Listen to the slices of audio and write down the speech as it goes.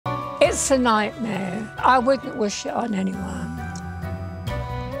It's a nightmare. I wouldn't wish it on anyone.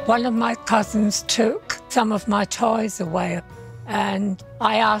 One of my cousins took some of my toys away, and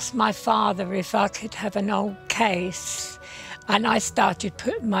I asked my father if I could have an old case, and I started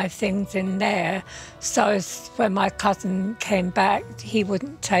putting my things in there, so when my cousin came back, he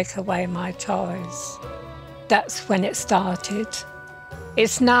wouldn't take away my toys. That's when it started.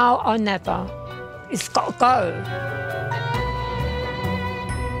 It's now or never. It's got to go.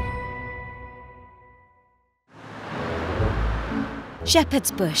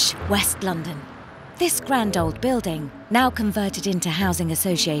 Shepherd's Bush, West London. This grand old building, now converted into housing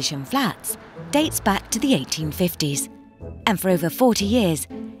association flats, dates back to the 1850s. And for over 40 years,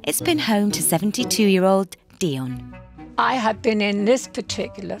 it's been home to 72-year-old Dion. I have been in this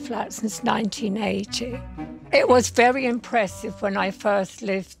particular flat since 1980. It was very impressive when I first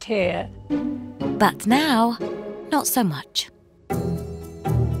lived here. But now, not so much.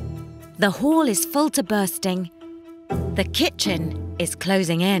 The hall is full to bursting. The kitchen is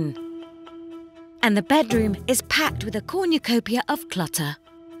closing in. And the bedroom is packed with a cornucopia of clutter.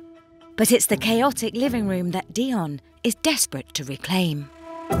 But it's the chaotic living room that Dion is desperate to reclaim.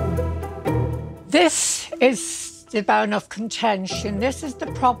 This is the bone of contention. This is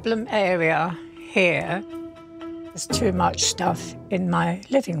the problem area here. There's too much stuff in my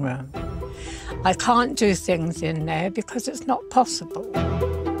living room. I can't do things in there because it's not possible.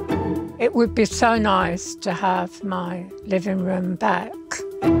 It would be so nice to have my living room back.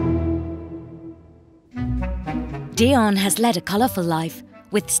 Dion has led a colourful life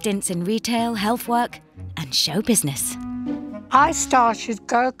with stints in retail, health work and show business. I started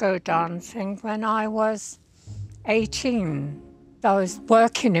go-go dancing when I was 18. I was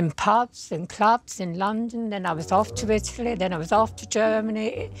working in pubs and clubs in London, then I was off to Italy, then I was off to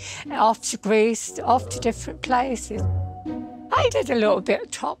Germany, off to Greece, off to different places. I did a little bit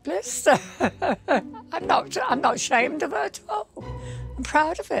of topless. I'm not ashamed of it at all. I'm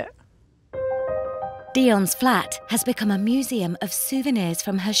proud of it. Dion's flat has become a museum of souvenirs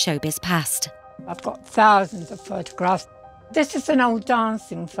from her showbiz past. I've got thousands of photographs. This is an old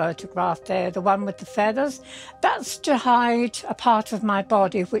dancing photograph there, the one with the feathers. That's to hide a part of my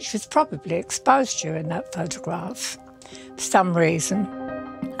body which was probably exposed during that photograph, for some reason.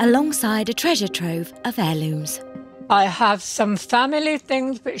 Alongside a treasure trove of heirlooms. I have some family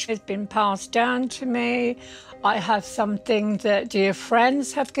things which have been passed down to me. I have some things that dear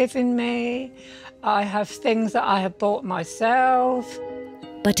friends have given me. I have things that I have bought myself.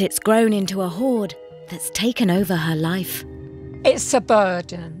 But it's grown into a hoard that's taken over her life. It's a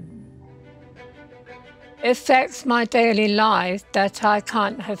burden. It affects my daily life that I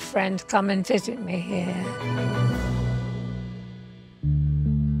can't have friends come and visit me here.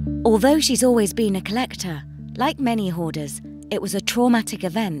 Although she's always been a collector, like many hoarders, it was a traumatic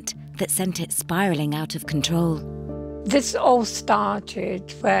event that sent it spiralling out of control. This all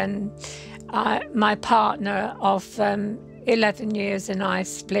started when my partner of 11 years and I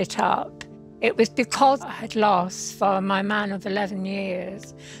split up. It was because I had lost for my man of 11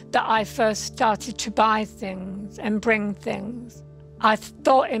 years that I first started to buy things and bring things. I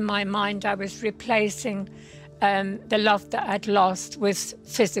thought in my mind I was replacing the love that I'd lost with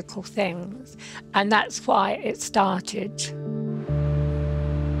physical things, and that's why it started.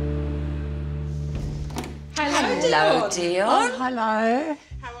 Hello, Dion. Oh, hello.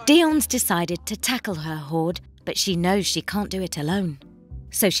 Dion's decided to tackle her hoard, but she knows she can't do it alone.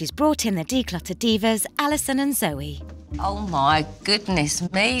 So she's brought in the declutter divas, Alison and Zoe. Oh, my goodness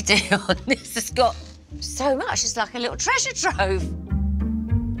me, Dion. This has got so much. It's like a little treasure trove.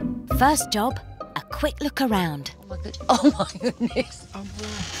 First job, a quick look around. Oh, my goodness. Oh,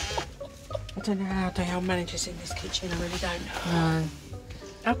 I don't know how Dion manages in this kitchen. I really don't. No.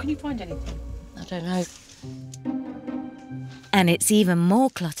 How can you find anything? I don't know. And it's even more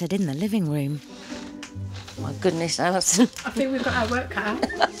cluttered in the living room. My goodness, Alison. I think we've got our work cut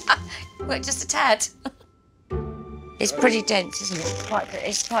out. Well, just a tad. It's pretty dense, isn't it?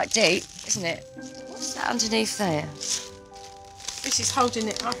 It's quite deep, isn't it? What's that underneath there? This is holding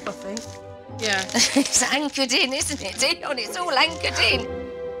it up, I think. Yeah. It's anchored in, isn't it, Dion? It's all anchored in.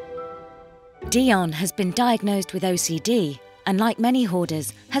 Dion has been diagnosed with OCD and, like many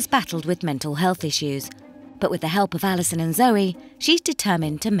hoarders, has battled with mental health issues. But with the help of Alison and Zoe, she's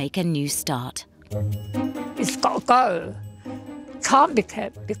determined to make a new start. It's got to go. Can't be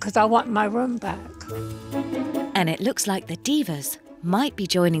kept because I want my room back. And it looks like the divas might be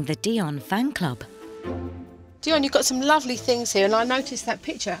joining the Dion fan club. Dion, you've got some lovely things here, and I noticed that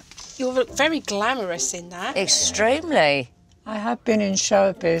picture. You're very glamorous in that. Extremely. I have been in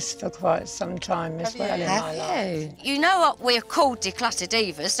showbiz for quite some time as well in my life. Have you? You know what we're called Declutter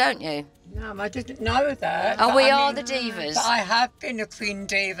Divas, don't you? No, I didn't know that. Oh, but we I are mean, the divas. But I have been a Queen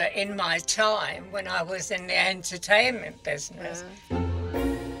Diva in my time when I was in the entertainment business.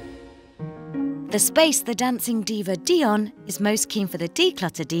 The space the dancing diva Dion is most keen for the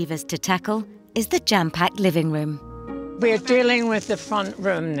declutter divas to tackle is the jam-packed living room. We're dealing with the front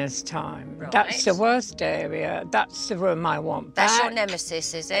room this time. Right. That's the worst area. That's the room I want back. That's your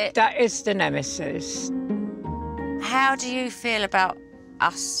nemesis, is it? That is the nemesis. How do you feel about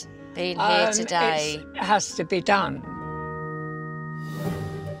us being here today? It has to be done.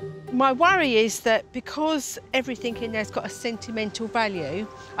 My worry is that because everything in there's got a sentimental value,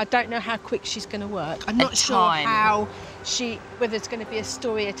 I don't know how quick she's going to work. I'm not sure how whether there's going to be a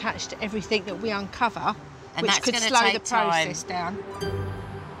story attached to everything that we uncover, And which that's could gonna slow take the process down.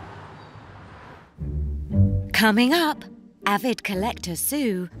 Coming up, avid collector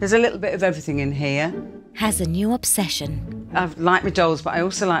Sue There's a little bit of everything in here. has a new obsession. I like my dolls, but I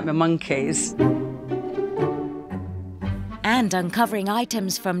also like my monkeys. And uncovering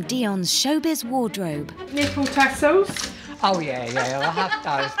items from Dion's showbiz wardrobe. Nipple tassels. Oh, yeah, I have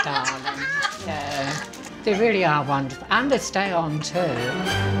those, darling. Yeah, they really are wonderful. And they stay on, too.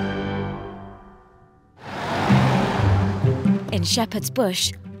 In Shepherd's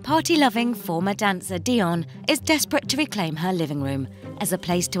Bush, party-loving former dancer Dion is desperate to reclaim her living room as a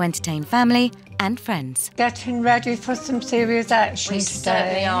place to entertain family and friends. Getting ready for some serious action We today.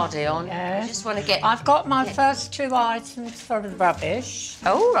 certainly are, Dion. Yes. I just want to get... I've got my first 2 items for the rubbish.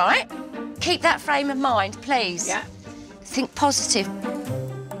 All right. Keep that frame of mind, please. Yeah. Think positive.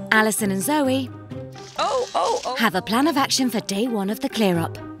 Alison and Zoe Oh. have a plan of action for day 1 of the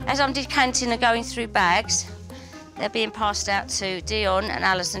clear-up. As I'm decanting and going through bags, they're being passed out to Dion and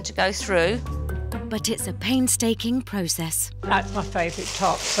Alison to go through. But it's a painstaking process. That's my favourite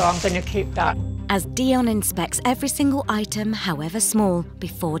top, so I'm going to keep that. As Dion inspects every single item, however small,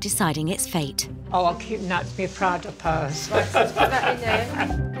 before deciding its fate. Oh, I'll keep that to be proud of purse. Put that in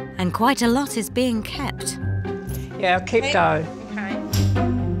there. And quite a lot is being kept. Yeah, I'll keep those. Okay.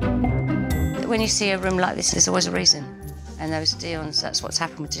 When you see a room like this, there's always a reason. And those Dion's, that's what's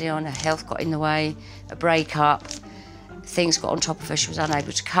happened with Dion. Her health got in the way, a breakup, things got on top of her, she was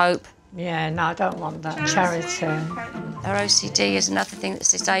unable to cope. Yeah, no, I don't want that. Charity. Her OCD is another thing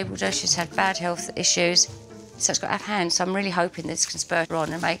that's disabled her. She's had bad health issues. So it's got to have hands. So I'm really hoping this can spur her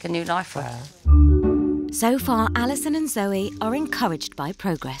on and make a new life for her. So far, Alison and Zoe are encouraged by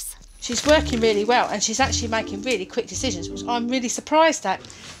progress. She's working really well and she's actually making really quick decisions, which I'm really surprised at.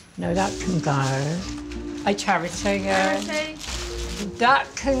 No, that can go. A charity, yeah. Charity. That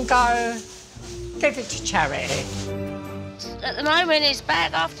can go. Give it to charity. At the moment, it's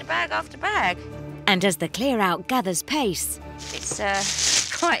bag after bag after bag. And as the clear-out gathers pace, It's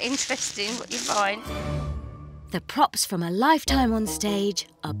quite interesting what you find. the props from a lifetime on stage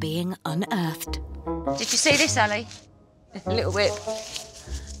are being unearthed. Did you see this, Ali? A little whip.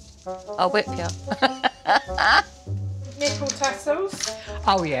 I'll whip you. Nipple tassels.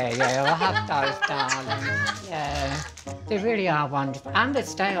 Oh, yeah, I'll have those, darling. Yeah, they really are wonderful. And they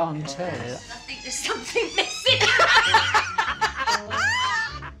stay on, too. I think there's something missing.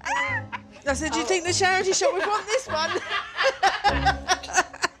 I said, do you think the charity shop would want this one?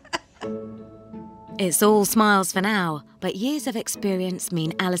 It's all smiles for now, but years of experience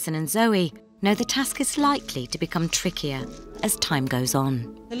mean Alison and Zoe know the task is likely to become trickier as time goes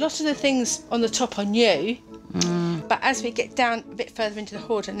on. A lot of the things on the top are new, but as we get down a bit further into the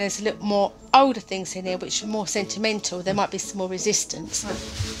hoard and there's a little more older things in here which are more sentimental, there might be some more resistance.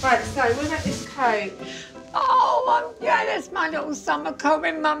 Right, so what about this coat? Oh, yeah, there's my little summer coat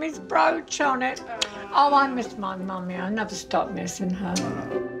with Mummy's brooch on it. Oh, I miss my Mummy. I never stop missing her.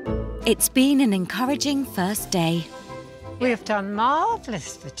 It's been an encouraging first day. We have done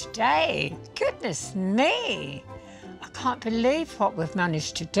marvellous for today. Goodness me. I can't believe what we've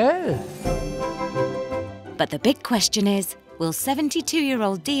managed to do. But the big question is, will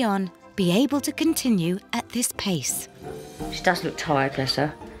 72-year-old Dion be able to continue at this pace? She does look tired, bless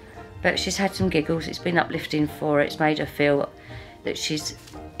her. But she's had some giggles. It's been uplifting for her. It's made her feel that she's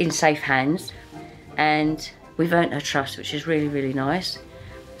in safe hands. And we've earned her trust, which is really, really nice.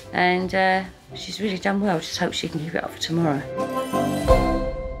 And she's really done well. Just hope she can keep it up for tomorrow.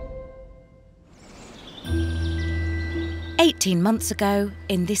 18 months ago,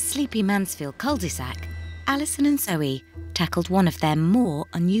 in this sleepy Mansfield cul-de-sac, Alison and Zoe tackled one of their more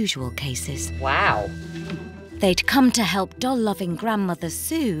unusual cases. Wow. They'd come to help doll-loving grandmother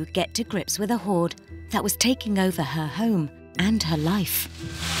Sue get to grips with a hoard that was taking over her home and her life.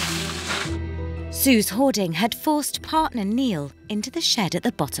 Sue's hoarding had forced partner Neil into the shed at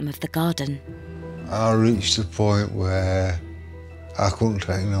the bottom of the garden. I reached a point where I couldn't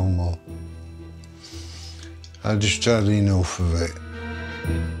take no more. I just had enough of it.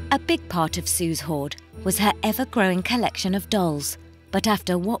 A big part of Sue's hoard was her ever-growing collection of dolls. But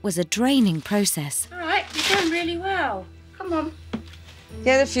after what was a draining process... All right, you're doing really well. Come on.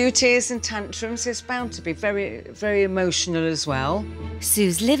 Yeah, a few tears and tantrums. It's bound to be very, very emotional as well.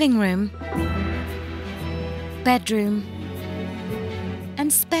 Sue's living room, bedroom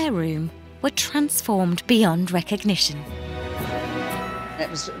and spare room were transformed beyond recognition. It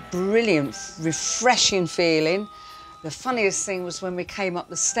was a brilliant, refreshing feeling. The funniest thing was when we came up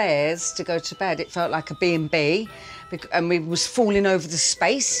the stairs to go to bed, it felt like a B&B, and we was falling over the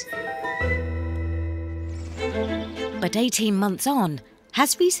space. But 18 months on,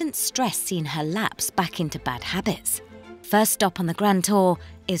 has recent stress seen her lapse back into bad habits? First stop on the grand tour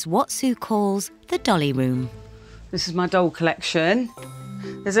is what Sue calls the dolly room. This is my doll collection.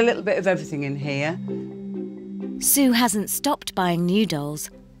 There's a little bit of everything in here. Sue hasn't stopped buying new dolls,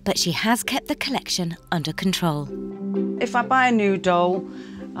 but she has kept the collection under control. If I buy a new doll,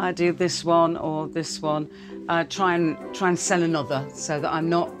 I do this one or this one. I try and sell another so that I'm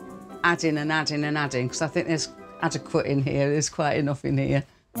not adding and adding and adding, because I think there's adequate in here. There's quite enough in here.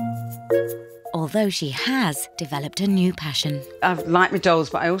 Although she has developed a new passion. I like my dolls,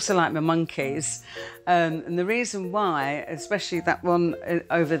 but I also like my monkeys. And the reason why, especially that one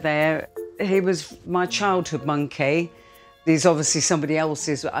over there, he was my childhood monkey. He's obviously somebody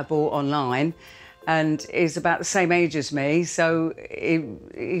else's that I bought online, and he's about the same age as me, so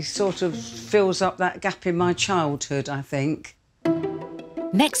he sort of fills up that gap in my childhood, I think.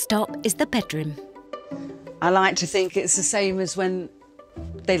 Next stop is the bedroom. I like to think it's the same as when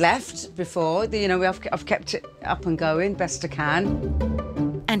they left before. You know, I've kept it up and going best I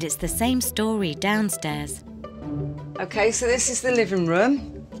can. And it's the same story downstairs. OK, so this is the living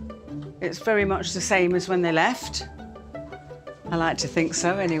room. It's very much the same as when they left. I like to think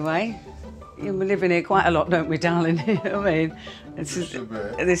so, anyway. We live in here quite a lot, don't we, darling? You know what I mean?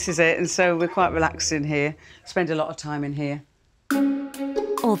 This is it, and so we're quite relaxed in here. Spend a lot of time in here.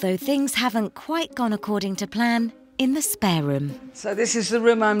 Although things haven't quite gone according to plan in the spare room. So this is the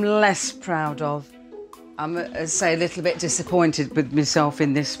room I'm less proud of. I'm, as I say, a little bit disappointed with myself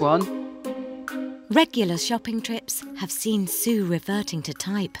in this one. Regular shopping trips have seen Sue reverting to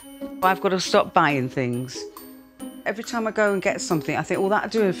type. I've got to stop buying things. Every time I go and get something, I think, well, that'll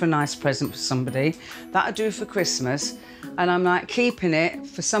do for a nice present for somebody. That'll do for Christmas. And I'm like keeping it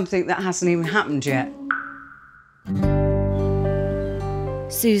for something that hasn't even happened yet.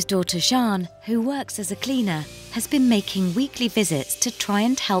 Sue's daughter Sian, who works as a cleaner, has been making weekly visits to try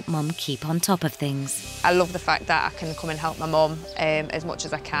and help Mum keep on top of things. I love the fact that I can come and help my mum as much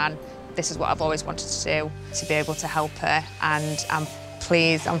as I can. This is what I've always wanted to do, to be able to help her, and I'm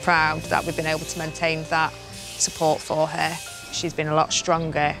pleased, I'm proud that we've been able to maintain that support for her. She's been a lot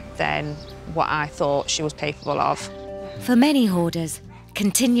stronger than what I thought she was capable of. For many hoarders,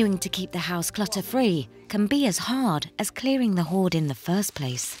 continuing to keep the house clutter-free can be as hard as clearing the hoard in the first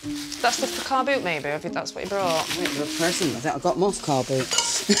place. That's the car boot, maybe, if that's what you brought. Wait, for a present. I think I got them off car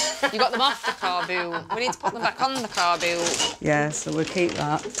boot. You got them off the car boot. We need to put them back on the car boot. Yeah, so we'll keep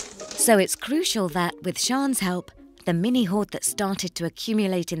that. So it's crucial that, with Sian's help, the mini hoard that started to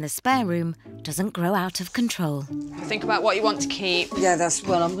accumulate in the spare room doesn't grow out of control. Think about what you want to keep. Yeah, that's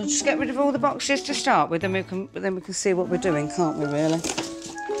well. I'm going to just get rid of all the boxes to start with, and then we can see what we're doing, can't we? Really?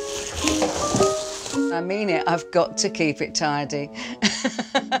 I mean it. I've got to keep it tidy.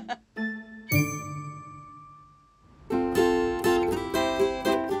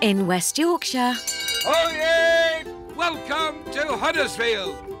 In West Yorkshire. Oh yeah! Welcome to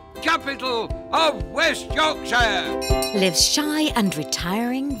Huddersfield, capital of West Yorkshire. Lives shy and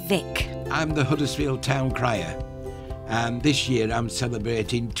retiring Vic. I'm the Huddersfield Town Crier, and this year I'm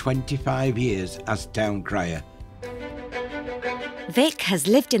celebrating 25 years as Town Crier. Vic has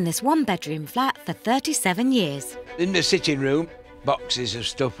lived in this one-bedroom flat for 37 years. In the sitting room, boxes of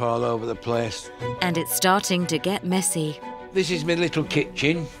stuff all over the place. And it's starting to get messy. This is my little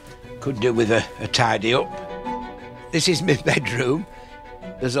kitchen. Could do with a tidy up. This is my bedroom.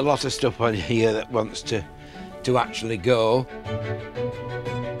 There's a lot of stuff on here that wants to actually go.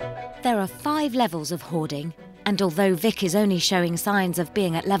 There are 5 levels of hoarding, and although Vic is only showing signs of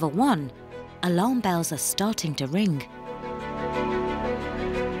being at level 1, alarm bells are starting to ring.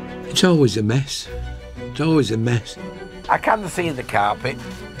 It's always a mess. It's always a mess. I can see the carpet,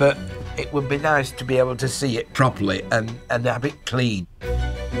 but it would be nice to be able to see it properly and have it clean.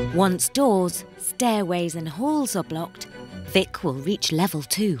 Once doors, stairways and halls are blocked, Vic will reach level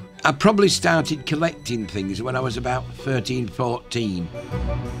 2. I probably started collecting things when I was about 13, 14.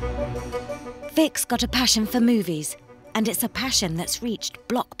 Vic's got a passion for movies, and it's a passion that's reached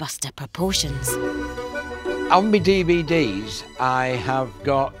blockbuster proportions. On my DVDs, I have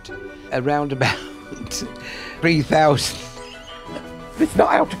got around about 3,000. It's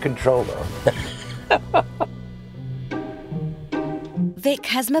not out of control, though. Vic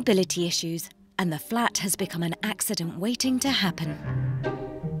has mobility issues, and the flat has become an accident waiting to happen.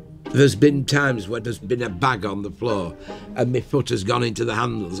 There's been times when there's been a bag on the floor and my foot has gone into the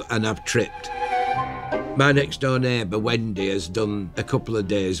handles and I've tripped. My next door neighbour, Wendy, has done a couple of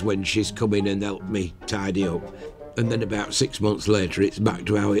days when she's come in and helped me tidy up. And then about 6 months later, it's back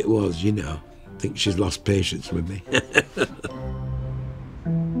to how it was, you know. I think she's lost patience with me.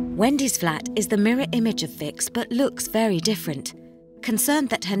 Wendy's flat is the mirror image of Vic's, but looks very different. Concerned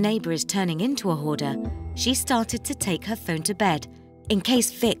that her neighbour is turning into a hoarder, she started to take her phone to bed in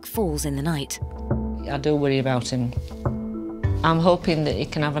case Vic falls in the night. I do worry about him. I'm hoping that he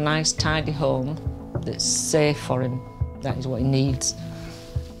can have a nice, tidy home that's safe for him. That is what he needs.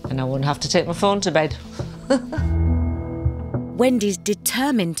 And I won't have to take my phone to bed. Wendy's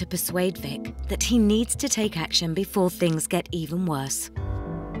determined to persuade Vic that he needs to take action before things get even worse.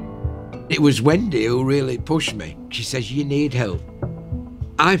 It was Wendy who really pushed me. She says, you need help.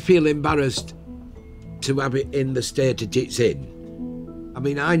 I feel embarrassed to have it in the state that it's in. I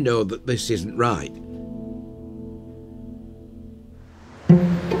mean, I know that this isn't right.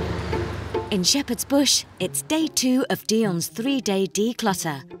 In Shepherd's Bush, it's day 2 of Dion's 3-day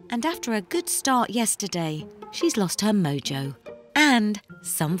declutter. And after a good start yesterday, she's lost her mojo and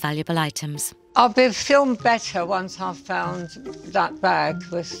some valuable items. I'll be feeling better once I've found that bag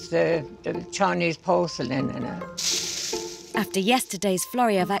with the Chinese porcelain in it. After yesterday's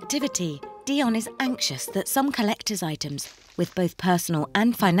flurry of activity, Dion is anxious that some collector's items with both personal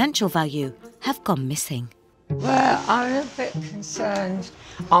and financial value have gone missing. Well, I'm a bit concerned.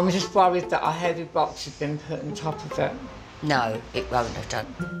 I'm just worried that a heavy box has been put on top of it. No, it won't have done.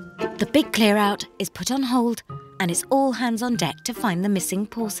 The big clear-out is put on hold and it's all hands on deck to find the missing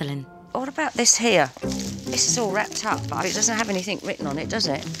porcelain. What about this here? This is all wrapped up, but it doesn't have anything written on it, does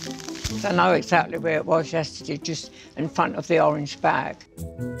it? I know exactly where it was yesterday, just in front of the orange bag.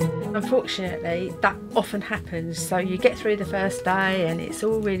 Unfortunately, that often happens. So you get through the first day and it's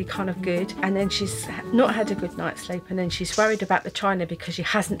all really kind of good, and then she's not had a good night's sleep, and then she's worried about the china because she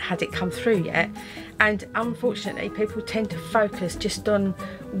hasn't had it come through yet. And unfortunately, people tend to focus just on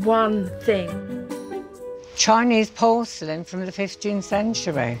one thing. Chinese porcelain from the 15th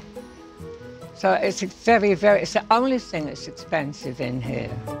century. So it's very, it's the only thing that's expensive in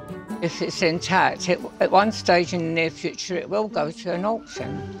here. If it's intact, at one stage in the near future, it will go to an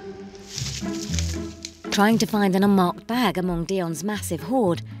auction. Trying to find an unmarked bag among Dion's massive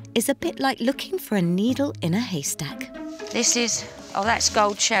hoard is a bit like looking for a needle in a haystack. This is, oh, that's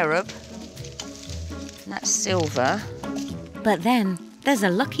gold cherub. And that's silver. But then there's a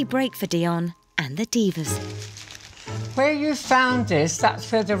lucky break for Dion and the divas. Where you found this,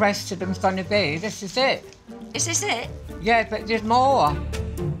 that's where the rest of them's going to be. This is it. Is this it? Yeah, but there's more.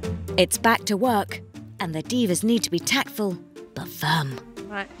 It's back to work, and the divas need to be tactful but firm.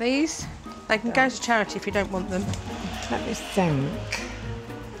 Right, these, they can go to charity if you don't want them. Let me think.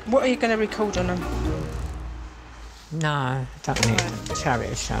 What are you going to record on them? No, I don't need a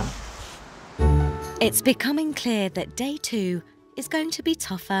charity shop. It's becoming clear that day 2 is going to be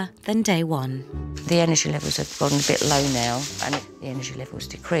tougher than day 1. The energy levels have gone a bit low now, and the energy levels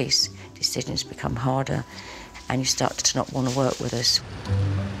decrease. Decisions become harder, and you start to not want to work with us.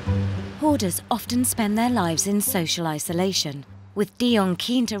 Hoarders often spend their lives in social isolation. With Dion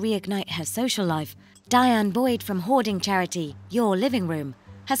keen to reignite her social life, Diane Boyd from hoarding charity Your Living Room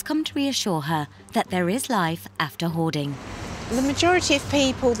has come to reassure her that there is life after hoarding. The majority of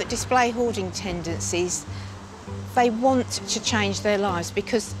people that display hoarding tendencies, they want to change their lives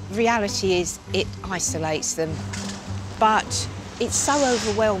because reality is it isolates them. But it's so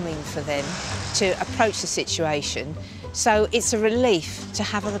overwhelming for them to approach the situation. So it's a relief to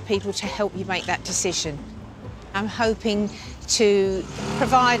have other people to help you make that decision. I'm hoping to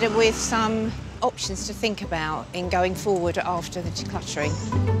provide her with some options to think about in going forward after the decluttering.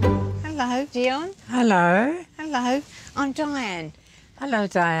 Hello, Dion. Hello. Hello, I'm Diane. Hello,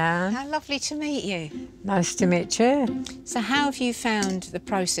 Diane. How lovely to meet you. Nice to meet you. So how have you found the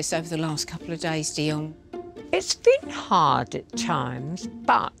process over the last couple of days, Dion? It's been hard at times,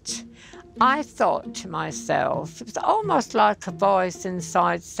 but I thought to myself, it was almost like a voice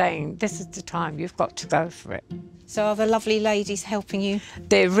inside saying, this is the time, you've got to go for it. So are the lovely ladies helping you?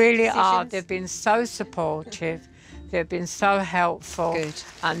 They really are. They've been so supportive. They've been so helpful. Good.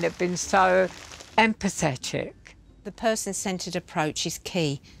 And they've been so empathetic. The person-centred approach is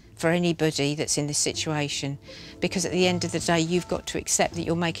key for anybody that's in this situation, because at the end of the day, you've got to accept that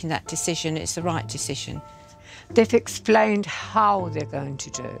you're making that decision. It's the right decision. They've explained how they're going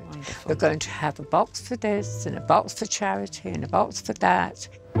to do it. Wonderful. They're going to have a box for this and a box for charity and a box for that.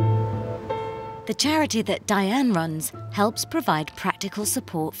 The charity that Diane runs helps provide practical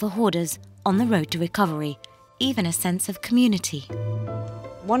support for hoarders on the road to recovery, even a sense of community.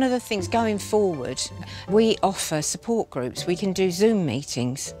 One of the things going forward, we offer support groups. We can do Zoom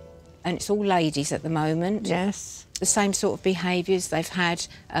meetings, and it's all ladies at the moment. Yes. The same sort of behaviours. They've had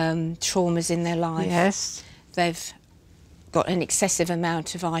traumas in their life. Yes. They've got an excessive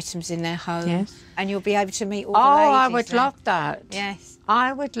amount of items in their home. Yes. And you'll be able to meet all the Oh, ladies I would there. love that. Yes.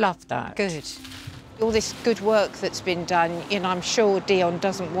 I would love that. Good. All this good work that's been done, you know, I'm sure Dion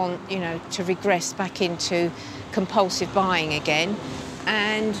doesn't want, you know, to regress back into compulsive buying again.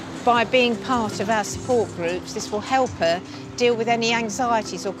 And by being part of our support groups, this will help her deal with any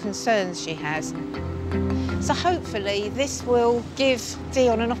anxieties or concerns she has. So hopefully this will give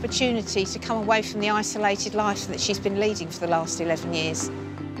Dion an opportunity to come away from the isolated life that she's been leading for the last 11 years.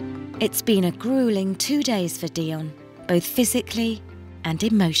 It's been a gruelling 2 days for Dion, both physically and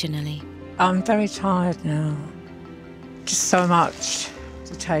emotionally. I'm very tired now. Just so much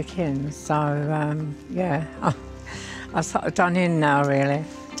to take in. So, yeah, I'm sort of done in now, really,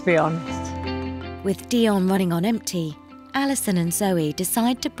 to be honest. With Dion running on empty, Alison and Zoe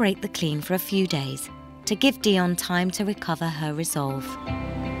decide to break the clean for a few days to give Dion time to recover her resolve.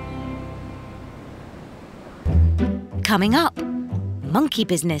 Coming up, monkey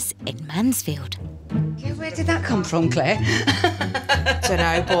business in Mansfield. Where did that come from, Claire? Don't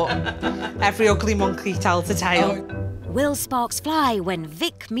know, but every ugly monkey tells a tale. Will sparks fly when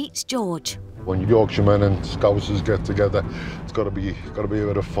Vic meets George? When Yorkshiremen and Scousers get together, it's got to be a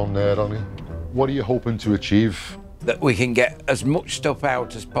bit of fun there, hasn't it? What are you hoping to achieve? That we can get as much stuff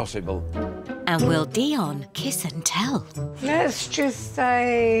out as possible. And will Dion kiss and tell? Let's just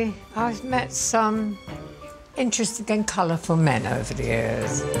say I've met some interesting and colourful men over the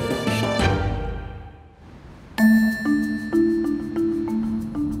years.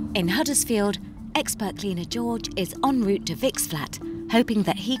 In Huddersfield, expert cleaner George is en route to Vic's flat, hoping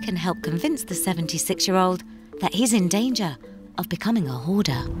that he can help convince the 76-year-old that he's in danger of becoming a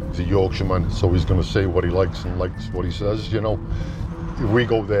hoarder. He's a Yorkshireman, so he's going to say what he likes and likes what he says, you know. If we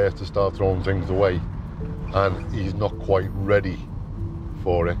go there to start throwing things away and he's not quite ready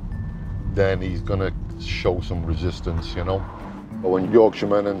for it, then he's going to show some resistance, you know. But when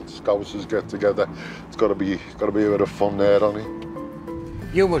Yorkshiremen and Scousers get together, it's got to be a bit of fun there, hasn't it?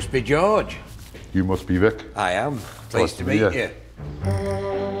 You must be George. You must be Vic. I am. Pleased to meet you.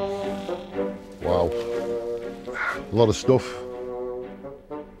 Wow. A lot of stuff.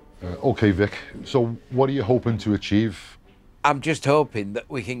 OK, Vic, so what are you hoping to achieve? I'm just hoping that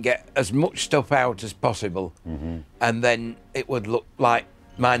we can get as much stuff out as possible, and then it would look like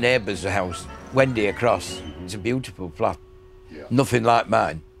my neighbour's house, Wendy across. It's a beautiful flat. Yeah. Nothing like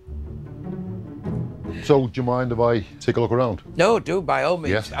mine. So, do you mind if I take a look around? No, do, by all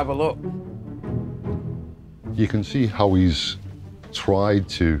means, Yeah. have a look. You can see how he's tried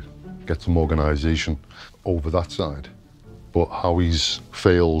to get some organisation over that side, but how he's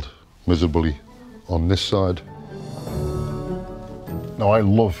failed miserably on this side. Now, I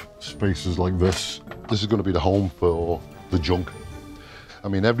love spaces like this. This is going to be the home for the junk. I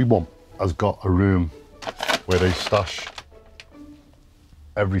mean, everyone has got a room where they stash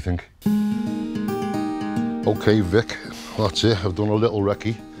everything. OK, Vic, that's it. I've done a little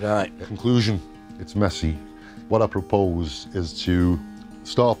recce. Right. Conclusion, it's messy. What I propose is to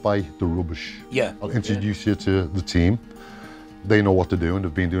start by the rubbish. Yeah. I'll introduce you to the team. They know what to do and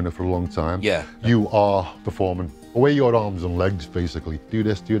they've been doing it for a long time. Yeah. You are performing. Away your arms and legs, basically. Do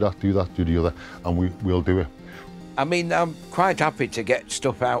this, do that, do that, do the other, and we'll do it. I mean, I'm quite happy to get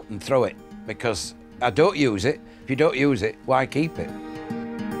stuff out and throw it, because I don't use it. If you don't use it, why keep it?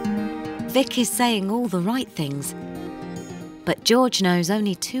 Vic is saying all the right things, but George knows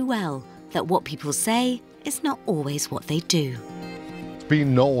only too well that what people say is not always what they do. It's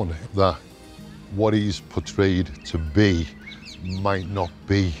been known that what he's portrayed to be might not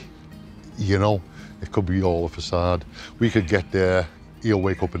be, you know. It could be all a facade. We could get there, he'll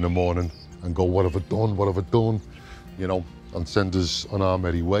wake up in the morning and go, what have I done, what have I done? You know, and send us on our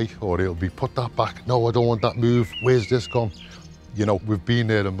merry way. Or it'll be, put that back. No, I don't want that move. Where's this gone? You know, we've been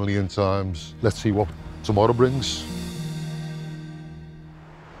there a million times. Let's see what tomorrow brings.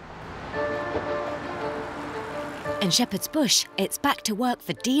 In Shepherd's Bush, it's back to work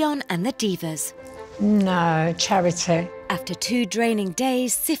for Dion and the Divas. No, charity. After 2 draining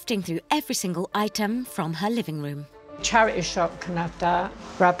days sifting through every single item from her living room. Charity shop can have that.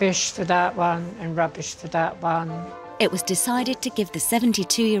 Rubbish for that one and rubbish for that one. It was decided to give the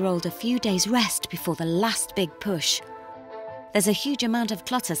 72-year-old a few days rest before the last big push. There's a huge amount of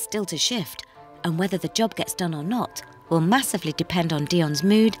clutter still to shift, and whether the job gets done or not will massively depend on Dion's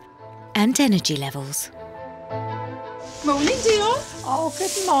mood and energy levels. Morning, Dion. Oh,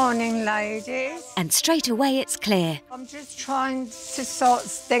 good morning, ladies. And straight away it's clear I'm just trying to sort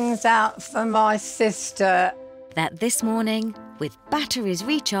things out for my sister. that this morning, with batteries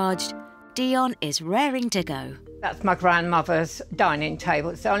recharged, Dion is raring to go. That's my grandmother's dining table.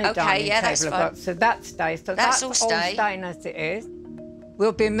 It's the only dining table I've got, so that stays. So that's all staying as it is.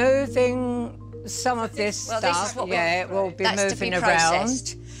 We'll be moving some of this stuff. This is what we'll be moving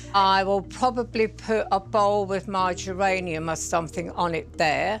around. I will probably put a bowl with my geranium or something on it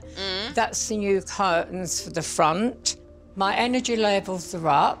there. That's the new curtains for the front. My energy levels are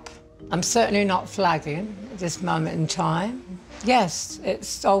up. I'm certainly not flagging at this moment in time. Yes,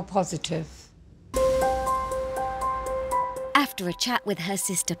 it's all positive. After a chat with her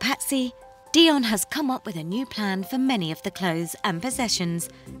sister Patsy, Dion has come up with a new plan for many of the clothes and possessions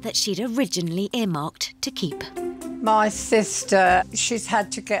that she'd originally earmarked to keep. My sister, she's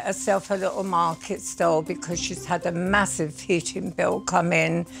had to get herself a little market stall because she's had a massive heating bill come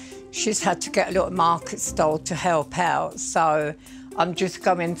in. She's had to get a little market stall to help out. So I'm just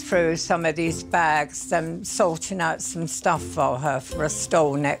going through some of these bags and sorting out some stuff for her for a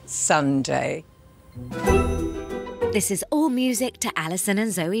stall next Sunday. This is all music to Alison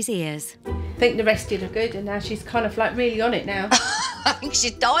and Zoe's ears. I think the rest did her good, and now she's kind of like really on it now. I think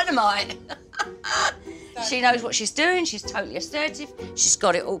she's dynamite. She knows what she's doing, she's totally assertive, she's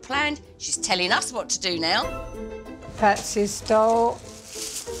got it all planned, she's telling us what to do now. Patsy's stall,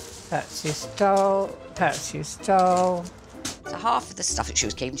 Patsy's stall, Patsy's stall. So half of the stuff that she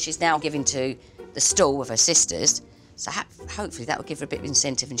was keeping, she's now giving to the stall with her sisters. So hopefully that will give her a bit of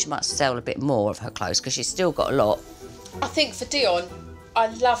incentive and she might sell a bit more of her clothes because she's still got a lot. I think for Dion, I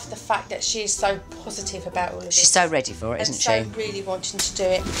love the fact that she's so positive about all of this. She's so ready for it, isn't she? And so really wanting to do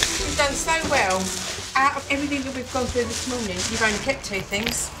it. We've done so well. Out of everything that we've gone through this morning, you've only kept 2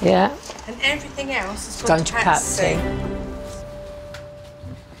 things. Yeah. And everything else has gone to Patsy.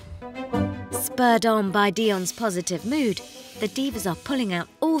 Spurred on by Dion's positive mood, the divas are pulling out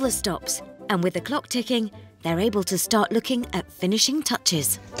all the stops, and with the clock ticking, they're able to start looking at finishing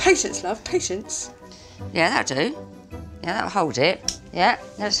touches. Patience, love, patience. Yeah, that'll do. Yeah, that'll hold it. Yeah,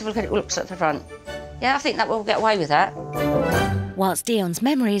 let's have a look at it. Looks at the front. Yeah, I think that we'll get away with that. Whilst Dion's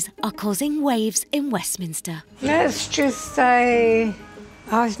memories are causing waves in Westminster. Let's just say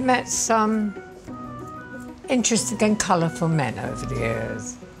I've met some interesting and colourful men over the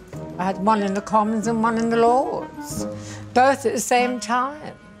years. I had one in the Commons and one in the Lords, both at the same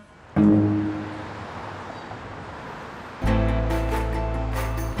time.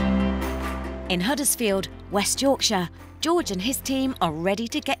 In Huddersfield, West Yorkshire, George and his team are ready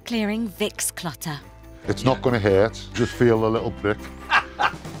to get clearing Vic's clutter. It's not going to hurt, just feel a little prick.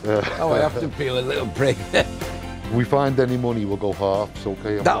 Oh, I have to feel a little prick. If we find any money, we'll go halves,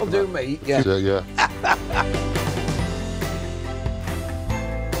 okay? That'll do, mate, yeah. Yeah.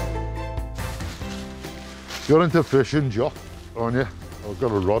 You're into fishing, Jock, aren't you? I've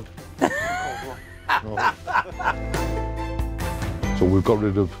got a rod. No. So we've got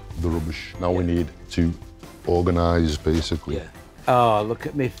rid of the rubbish. Now we need to organise, basically. Yeah. Oh, look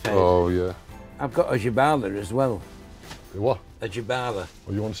at me face. Oh, yeah. I've got a jabala as well. A what? A jabala.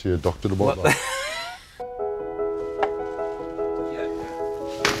 Oh, you want to see a doctor about that?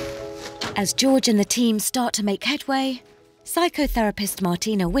 As George and the team start to make headway, psychotherapist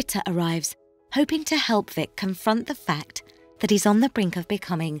Martina Witter arrives, hoping to help Vic confront the fact that he's on the brink of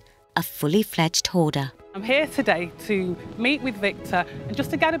becoming a fully fledged hoarder. I'm here today to meet with Victor and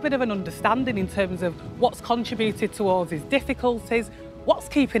just to get a bit of an understanding in terms of what's contributed towards his difficulties, what's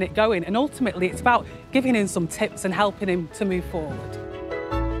keeping it going, and ultimately it's about giving him some tips and helping him to move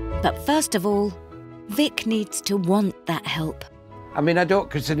forward. But first of all, Vic needs to want that help. I mean, I don't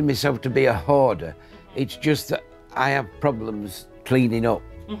consider myself to be a hoarder. It's just that I have problems cleaning up.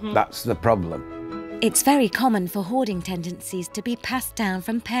 That's the problem. It's very common for hoarding tendencies to be passed down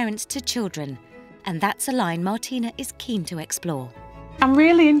from parents to children, and that's a line Martina is keen to explore. I'm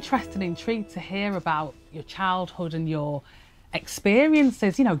really interested and intrigued to hear about your childhood and your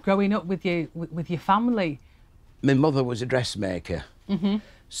experiences, you know, growing up with your family. My mother was a dressmaker,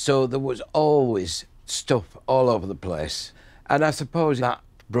 so there was always stuff all over the place. And I suppose that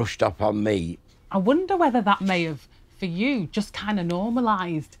brushed up on me. I wonder whether that may have, for you, just kind of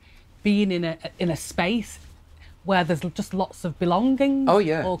normalised being in a space where there's just lots of belongings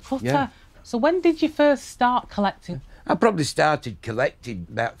or clutter. Yeah. So when did you first start collecting? I probably started collecting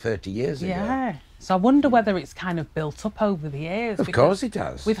about 30 years ago. Yeah. So I wonder whether it's kind of built up over the years. Of course it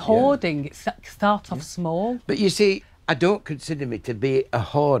has. With hoarding, it starts off small. But you see, I don't consider me to be a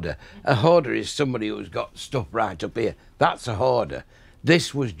hoarder. A hoarder is somebody who's got stuff right up here. That's a hoarder.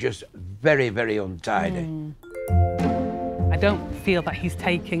 This was just very, very untidy. I don't feel that he's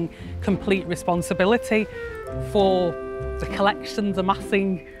taking complete responsibility for the collections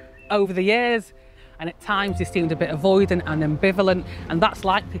amassing over the years, and at times he seemed a bit avoidant and ambivalent, and that's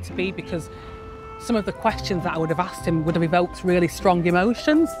likely to be because some of the questions that I would have asked him would have evoked really strong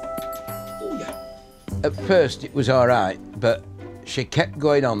emotions. Oh, yeah. At first it was all right, but she kept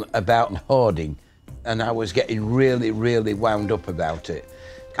going on about hoarding, and I was getting really, really wound up about it.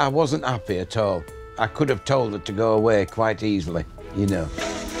 I wasn't happy at all. I could have told her to go away quite easily, you know.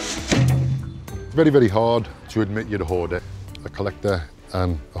 Very, very hard to admit you're a hoarder. A collector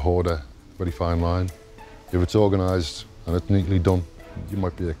and a hoarder, very fine line. If it's organised and it's neatly done, you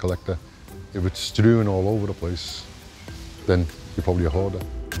might be a collector. If it's strewn all over the place, then you're probably a hoarder.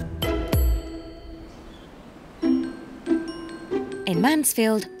 In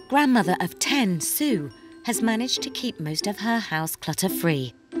Mansfield, grandmother of 10, Sue, has managed to keep most of her house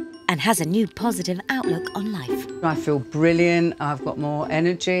clutter-free and has a new positive outlook on life. I feel brilliant, I've got more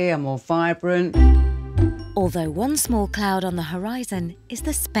energy, I'm more vibrant. Although one small cloud on the horizon is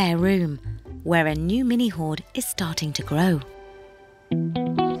the spare room, where a new mini hoard is starting to grow.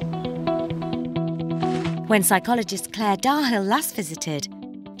 When psychologist Claire Darhill last visited,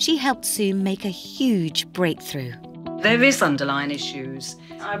 she helped Sue make a huge breakthrough. There is underlying issues.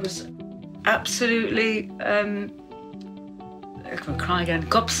 I was absolutely, I'm gonna cry again,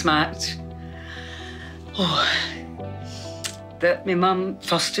 gobsmacked. That my mum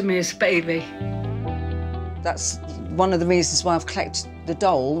fostered me as a baby. That's one of the reasons why I've collected the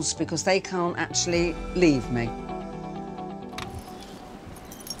dolls, because they can't actually leave me.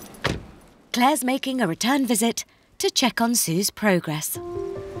 Claire's making a return visit to check on Sue's progress.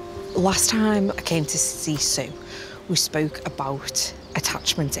 Last time I came to see Sue, we spoke about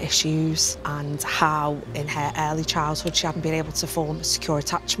attachment issues and how in her early childhood she hadn't been able to form secure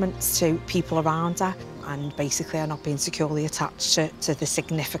attachments to people around her, and basically her not being securely attached to the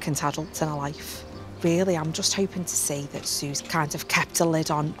significant adults in her life. Really, I'm just hoping to see that Sue's kind of kept a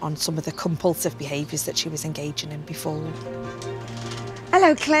lid on some of the compulsive behaviours that she was engaging in before.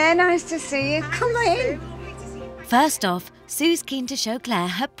 Hello, Claire. Nice to see you. Come in. First off, Sue's keen to show Claire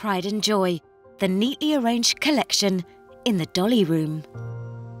her pride and joy, the neatly arranged collection in the dolly room.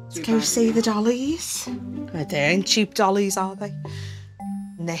 Let's go see the dollies. They ain't cheap dollies, are they?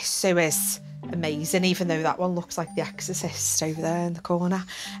 And this Sue is amazing, even though that one looks like The Exorcist over there in the corner.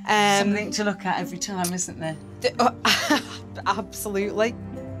 Something to look at every time, isn't there? Absolutely.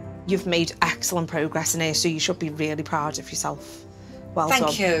 You've made excellent progress in here, so you should be really proud of yourself. Well done.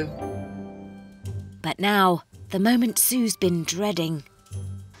 Thank you. But now, the moment Sue's been dreading.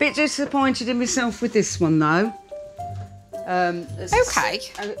 Bit disappointed in myself with this one, though. Okay.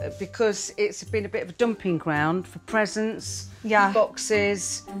 Because it's been a bit of a dumping ground for presents, Yeah.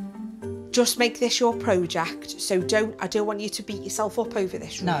 boxes. Just make this your project, so I don't want you to beat yourself up over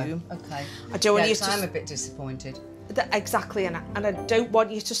this room. No, okay. I don't want you to... I'm a bit disappointed. Exactly, and I don't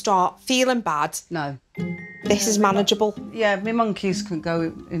want you to start feeling bad. No. This is manageable. Yeah, my monkeys could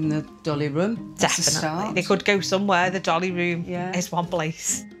go in the dolly room. That's a Definitely. start. They could go somewhere. The dolly room Yeah. is one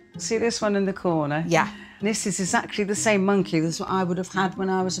place. See this one in the corner? Yeah. This is exactly the same monkey as what I would have had when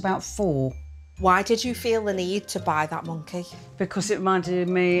I was about 4. Why did you feel the need to buy that monkey? Because it reminded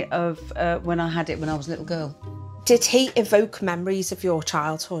me of when I had it when I was a little girl. Did he evoke memories of your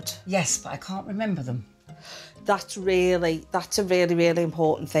childhood? Yes, but I can't remember them. That's a really, really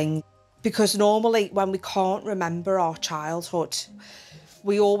important thing. Because normally when we can't remember our childhood,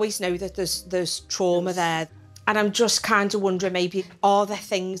 we always know that there's trauma there. And I'm just kind of wondering, maybe, are there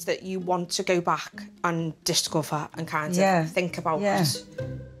things that you want to go back and discover and kind of think about? Yeah.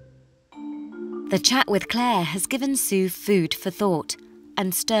 The chat with Claire has given Sue food for thought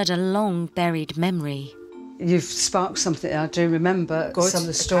and stirred a long-buried memory. You've sparked something. I do remember some of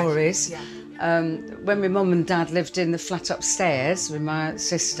the stories. Yeah. When my mum and dad lived in the flat upstairs with my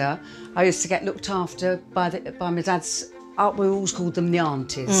sister, I used to get looked after by my dad's, we always called them the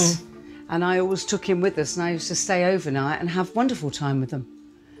aunties. And I always took him with us, and I used to stay overnight and have wonderful time with them.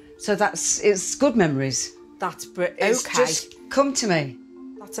 So it's good memories. That's brilliant. It's Okay. just come to me.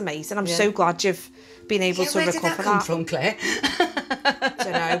 That's amazing. I'm so glad you've been able to recover that. Where did that come from, Claire? I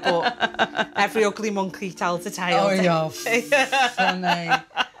don't know, but every ugly monkey tells a tale. Oh, you're funny.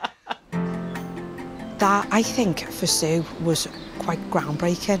 That, I think, for Sue was quite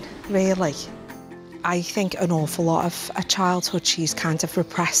groundbreaking, really. I think an awful lot of her childhood she's kind of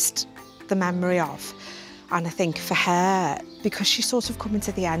repressed the memory of. And I think for her, because she's sort of coming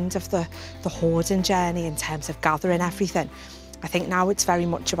to the end of the hoarding journey in terms of gathering everything, I think now it's very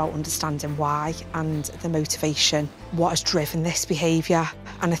much about understanding why and the motivation, what has driven this behaviour.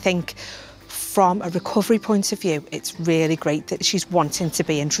 And I think from a recovery point of view, it's really great that she's wanting to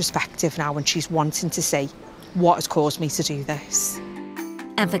be introspective now and she's wanting to see what has caused me to do this.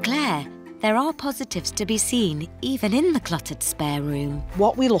 And for Claire, there are positives to be seen even in the cluttered spare room.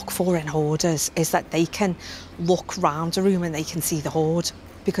 What we look for in hoarders is that they can look round a room and they can see the hoard,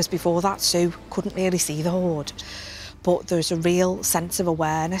 because before that Sue couldn't really see the hoard. But there's a real sense of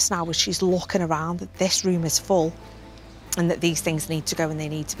awareness now as she's looking around that this room is full and that these things need to go and they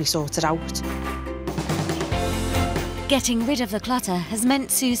need to be sorted out. Getting rid of the clutter has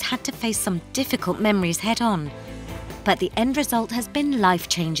meant Sue's had to face some difficult memories head on. But the end result has been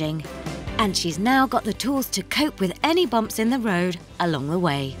life-changing. And she's now got the tools to cope with any bumps in the road along the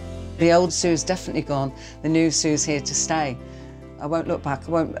way. The old Sue's definitely gone. The new Sue's here to stay. I won't look back.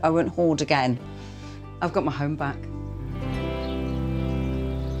 I won't hoard again. I've got my home back.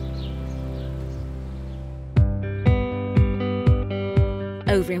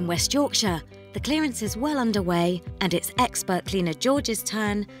 Over in West Yorkshire, the clearance is well underway and it's expert cleaner George's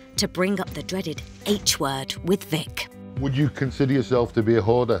turn to bring up the dreaded H word with Vic. Would you consider yourself to be a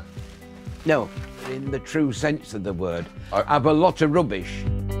hoarder? No, in the true sense of the word. I have a lot of rubbish.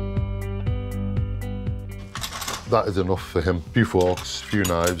 That is enough for him. A few forks, a few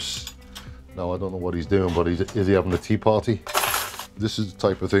knives. Now, I don't know what he's doing, but is he having a tea party? This is the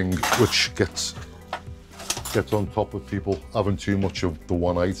type of thing which gets on top of people having too much of the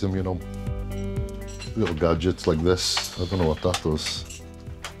one item, you know. Little gadgets like this. I don't know what that does.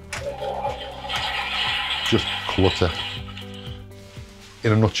 Just clutter.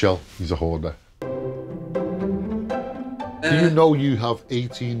 In a nutshell, he's a hoarder. Do you know you have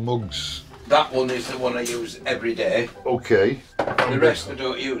 18 mugs? That one is the one I use every day. Okay. The rest I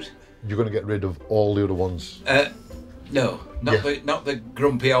don't use. You're going to get rid of all the other ones? No, not the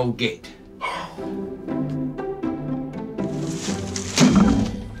grumpy old git.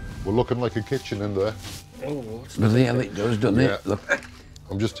 We're looking like a kitchen in there. Oh, bloody hell it does, doesn't it? Look.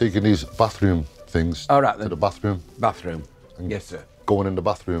 I'm just taking these bathroom things to the bathroom. Bathroom. Yes, sir. Going in the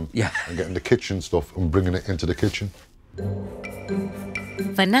bathroom and getting the kitchen stuff and bringing it into the kitchen.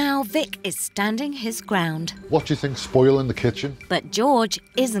 For now, Vic is standing his ground. What do you think's spoiling the kitchen? But George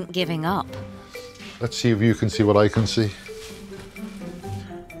isn't giving up. Let's see if you can see what I can see.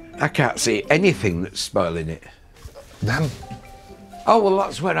 I can't see anything that's spoiling it. Them? Oh, well,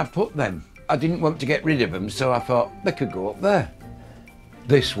 that's where I put them. I didn't want to get rid of them, so I thought they could go up there.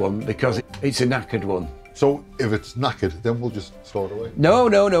 This one, because it's a knackered one. So if it's knackered, then we'll just throw it away? No.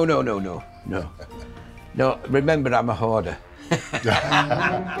 No, remember, I'm a hoarder.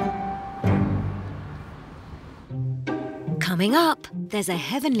 Coming up, there's a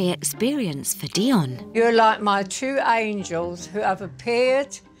heavenly experience for Dion. You're like my two angels who have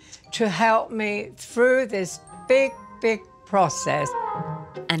appeared to help me through this big process.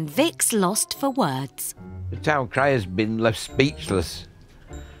 And Vic's lost for words. The town crier's been left speechless,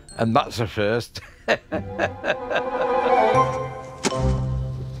 and that's a first.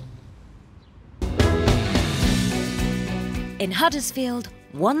 In Huddersfield,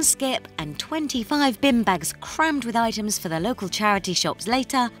 one skip and 25 bin bags crammed with items for the local charity shops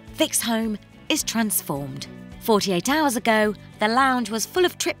later, Vic's home is transformed. 48 hours ago, the lounge was full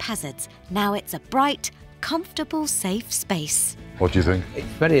of trip hazards. Now it's a bright, comfortable, safe space. What do you think? It's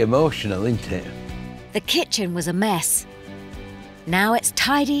very emotional, isn't it? The kitchen was a mess. Now it's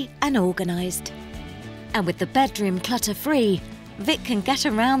tidy and organised. And with the bedroom clutter-free, Vic can get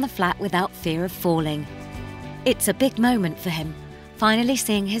around the flat without fear of falling. It's a big moment for him, finally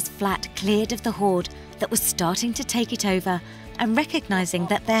seeing his flat cleared of the hoard that was starting to take it over and recognising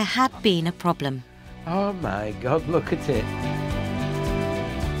that there had been a problem. Oh my God, look at it.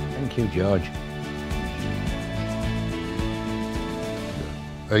 Thank you, George.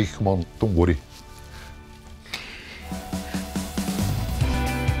 Hey, come on, don't worry.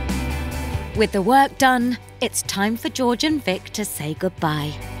 With the work done, it's time for George and Vic to say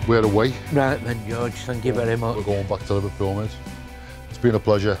goodbye. We're away. Right then, George, thank you very much. We're going back to Liverpool, mate. It's been a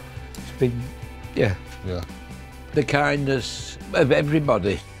pleasure. It's been, yeah. The kindness of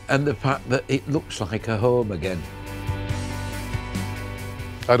everybody and the fact that it looks like a home again.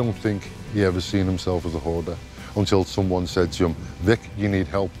 I don't think he ever seen himself as a hoarder until someone said to him, Vic, you need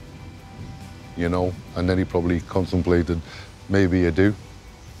help, you know, and then he probably contemplated, maybe I do.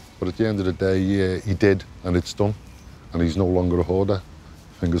 But at the end of the day, he did, and it's done. And he's no longer a hoarder.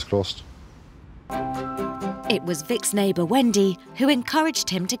 Fingers crossed. It was Vic's neighbour Wendy who encouraged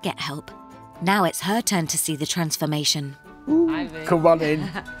him to get help. Now it's her turn to see the transformation. Ooh, come on in.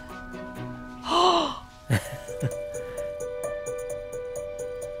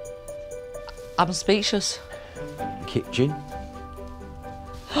 I'm speechless. Kitchen.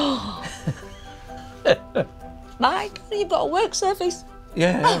 Mike, you've got a work surface.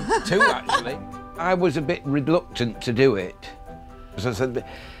 Yeah, 2 actually. I was a bit reluctant to do it. As I said,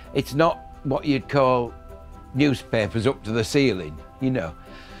 it's not what you'd call newspapers up to the ceiling, you know.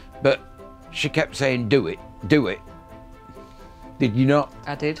 But she kept saying, do it, do it. Did you not?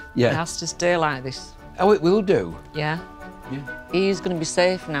 I did. Yeah. It has to stay like this. Oh, it will do? Yeah. Yeah. He's going to be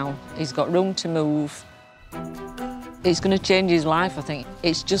safe now. He's got room to move. It's going to change his life, I think.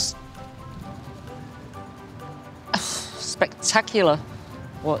 It's just spectacular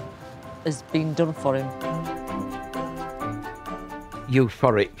what has been done for him.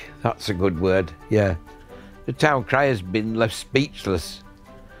 Euphoric, that's a good word, yeah. The town crier's been left speechless,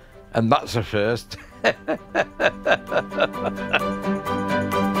 and that's a first.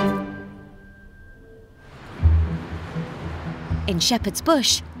 In Shepherd's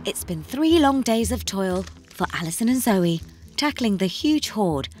Bush, it's been 3 long days of toil for Alison and Zoe, tackling the huge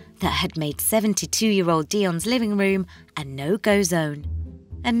hoard that had made 72-year-old Dion's living room a no-go zone.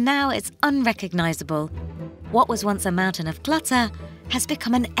 And now it's unrecognisable. What was once a mountain of clutter has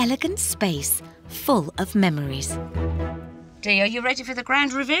become an elegant space full of memories. Dee, are you ready for the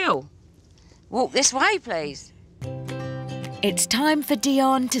grand reveal? Walk this way, please. It's time for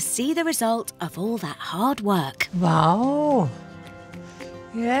Dion to see the result of all that hard work. Wow.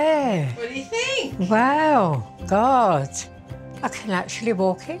 Yeah. What do you think? Wow. God. I can actually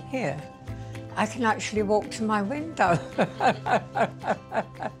walk in here. I can actually walk to my window.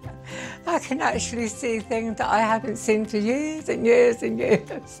 I can actually see things that I haven't seen for years and years and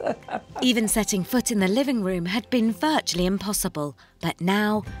years. Even setting foot in the living room had been virtually impossible. But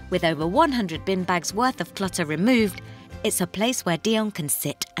now, with over 100 bin bags worth of clutter removed, it's a place where Dion can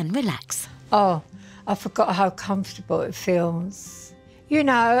sit and relax. Oh, I forgot how comfortable it feels. You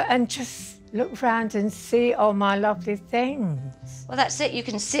know, and just look round and see all my lovely things. Well, that's it. You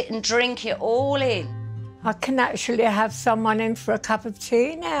can sit and drink it all in. I can actually have someone in for a cup of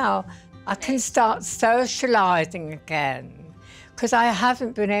tea now. I can start socialising again, because I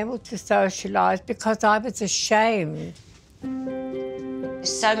haven't been able to socialise because I was ashamed.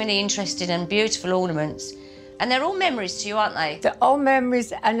 There's so many interesting and beautiful ornaments, and they're all memories to you, aren't they? They're all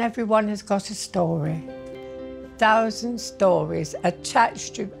memories, and everyone has got a story. 1,000 stories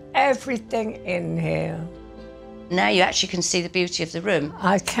attached to everything in here. Now you actually can see the beauty of the room.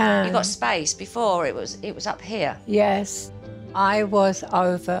 I can. You've got space. Before it was up here. Yes, I was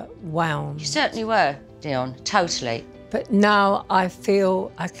overwhelmed. You certainly were, Dion, totally. But now I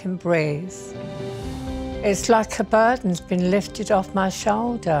feel I can breathe. It's like a burden's been lifted off my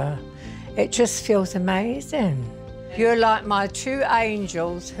shoulder. It just feels amazing. You're like my 2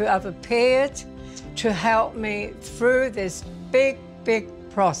 angels who have appeared to help me through this big, big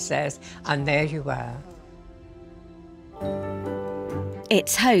process, and there you are.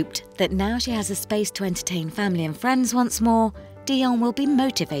 It's hoped that now she has a space to entertain family and friends once more, Dion will be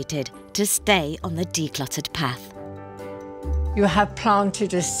motivated to stay on the decluttered path. You have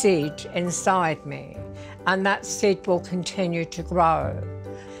planted a seed inside me, and that seed will continue to grow.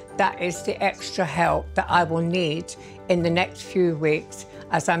 That is the extra help that I will need in the next few weeks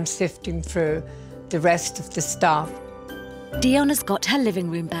as I'm sifting through the rest of the stuff. Dion has got her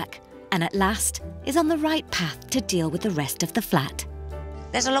living room back and at last is on the right path to deal with the rest of the flat.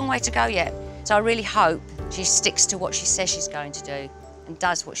 There's a long way to go yet, so I really hope she sticks to what she says she's going to do and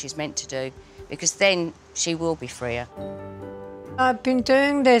does what she's meant to do, because then she will be freer. I've been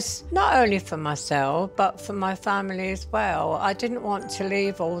doing this not only for myself, but for my family as well. I didn't want to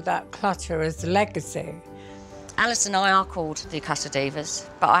leave all that clutter as a legacy. Alice and I are called the Clutter Divas,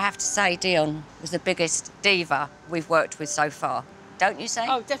 but I have to say Dion was the biggest diva we've worked with so far. Don't you say?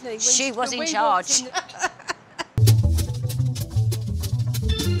 Oh, definitely. She was in charge.